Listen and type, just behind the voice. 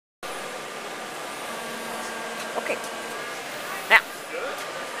Okay. Now,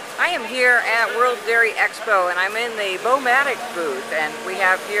 I am here at World Dairy Expo, and I'm in the Boumatic booth, and we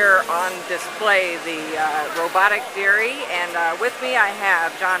have here on display the Robotic dairy, and with me I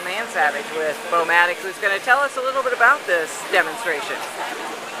have John Mansavage with Boumatic, who's going to tell us a little bit about this demonstration.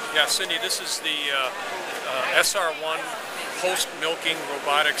 Yeah, Cindy, this is the SR1 post-milking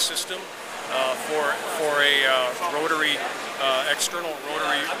robotic system for a rotary, external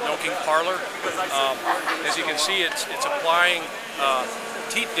rotary milking parlor. As you can see, it's applying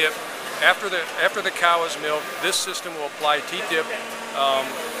teat dip after the cow is milked. This system will apply teat dip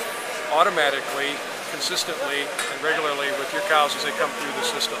automatically, consistently, and regularly with your cows as they come through the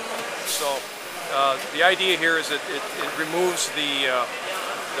system. So the idea here is that it removes the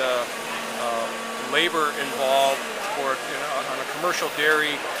labor involved for on a commercial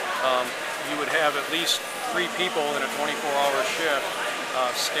dairy. You would have at least 3 people in a 24-hour shift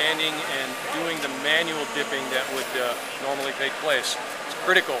standing and doing the manual dipping that would normally take place. It's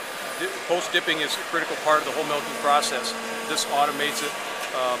critical. Post-dipping is a critical part of the whole milking process. This automates it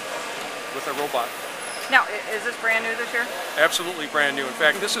with a robot. Now, is this brand new this year? Absolutely brand new. In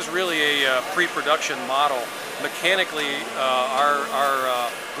fact, this is really a pre-production model. Mechanically, our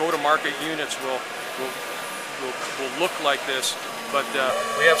go-to-market units will look like this, but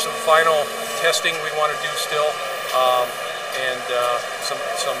we have some final testing we want to do still, and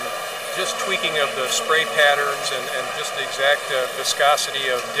some just tweaking of the spray patterns and just the exact viscosity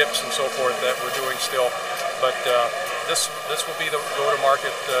of dips and so forth that we're doing still. But this will be the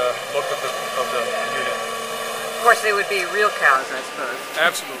go-to-market look of the unit. Of course, they would be real cows, I suppose.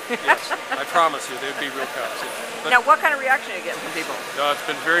 Absolutely, yes. I promise you, they would be real cows. Yeah. Now, what kind of reaction are you getting from people? It's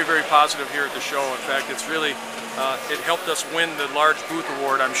been very, very positive here at the show. In fact, it's really, it helped us win the large booth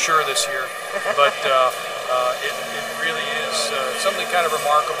award, I'm sure, this year. But it really is something kind of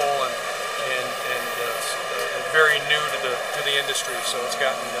remarkable and very new to the industry. So it's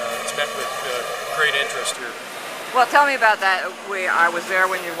met with great interest here. Well, tell me about that. I was there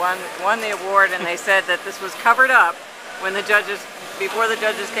when you won the award, and they said that this was covered up when before the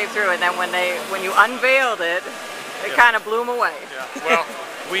judges came through, and then when you unveiled it, it kind of blew them away. Yeah. Well,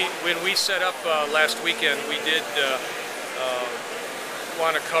 when we set up last weekend, we did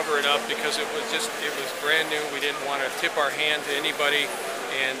want to cover it up because it was brand new. We didn't want to tip our hand to anybody,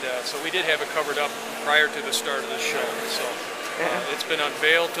 and so we did have it covered up prior to the start of the show. So. It's been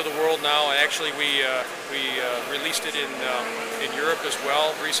unveiled to the world now, and actually we released it in Europe as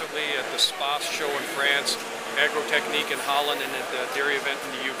well recently at the Spa show in France, Agrotechnique in Holland, and at the dairy event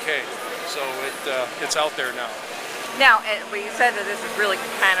in the UK. So it's out there now. Now, you said that this is really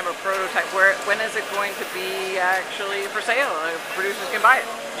kind of a prototype. When is it going to be actually for sale? Producers can buy it?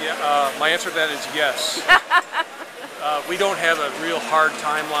 Yeah, my answer to that is yes. We don't have a real hard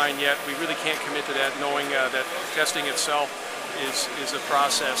timeline yet. We really can't commit to that, knowing that testing itself is a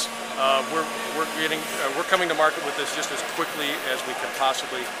process. We're coming to market with this just as quickly as we can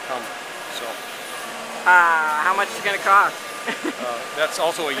possibly come. So. How much is it going to cost? That's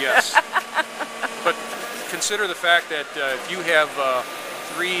also a yes. But consider the fact that if you have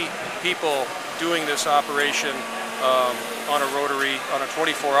 3 people doing this operation on a rotary, on a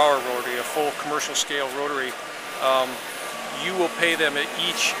 24-hour rotary, a full commercial scale rotary, you will pay them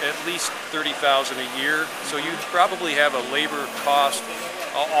each at least $30,000 a year. So you probably have a labor cost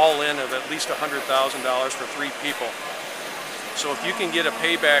all in of at least $100,000 for 3 people. So if you can get a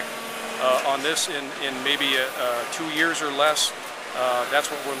payback on this in maybe 2 years or less, that's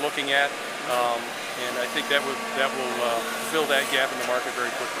what we're looking at, and I think that will fill that gap in the market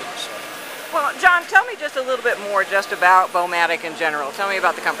very quickly. So. Well, John, tell me just a little bit more just about Boumatic in general. Tell me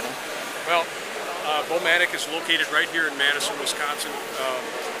about the company. Well, Boumatic is located right here in Madison, Wisconsin.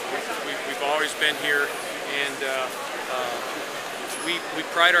 We've always been here, and we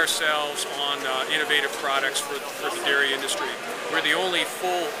pride ourselves on innovative products for the dairy industry. We're the only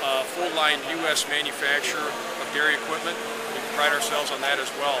full-line U.S. manufacturer of dairy equipment. We pride ourselves on that as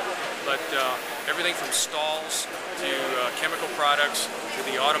well. But everything from stalls to chemical products to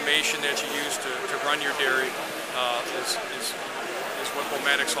the automation that you use to run your dairy is what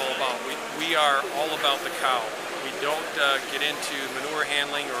Boumatic's all about. We are all about the cow. We don't get into manure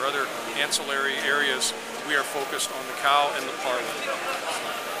handling or other ancillary areas. We are focused on the cow and the parlor.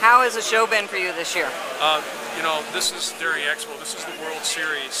 How has the show been for you this year? You know, this is Dairy Expo. This is the World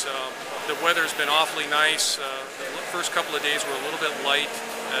Series. The weather's been awfully nice. The first couple of days were a little bit light,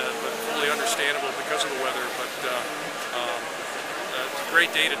 but fully understandable because of the weather. But it's a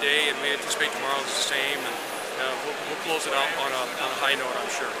great day today, and we anticipate tomorrow's the same. And we'll close it out on a high note, I'm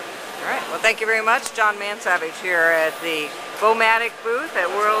sure. All right. Well, thank you very much. John Mansavage here at the Boumatic booth at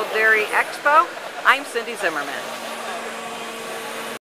World Dairy Expo. I'm Cindy Zimmerman.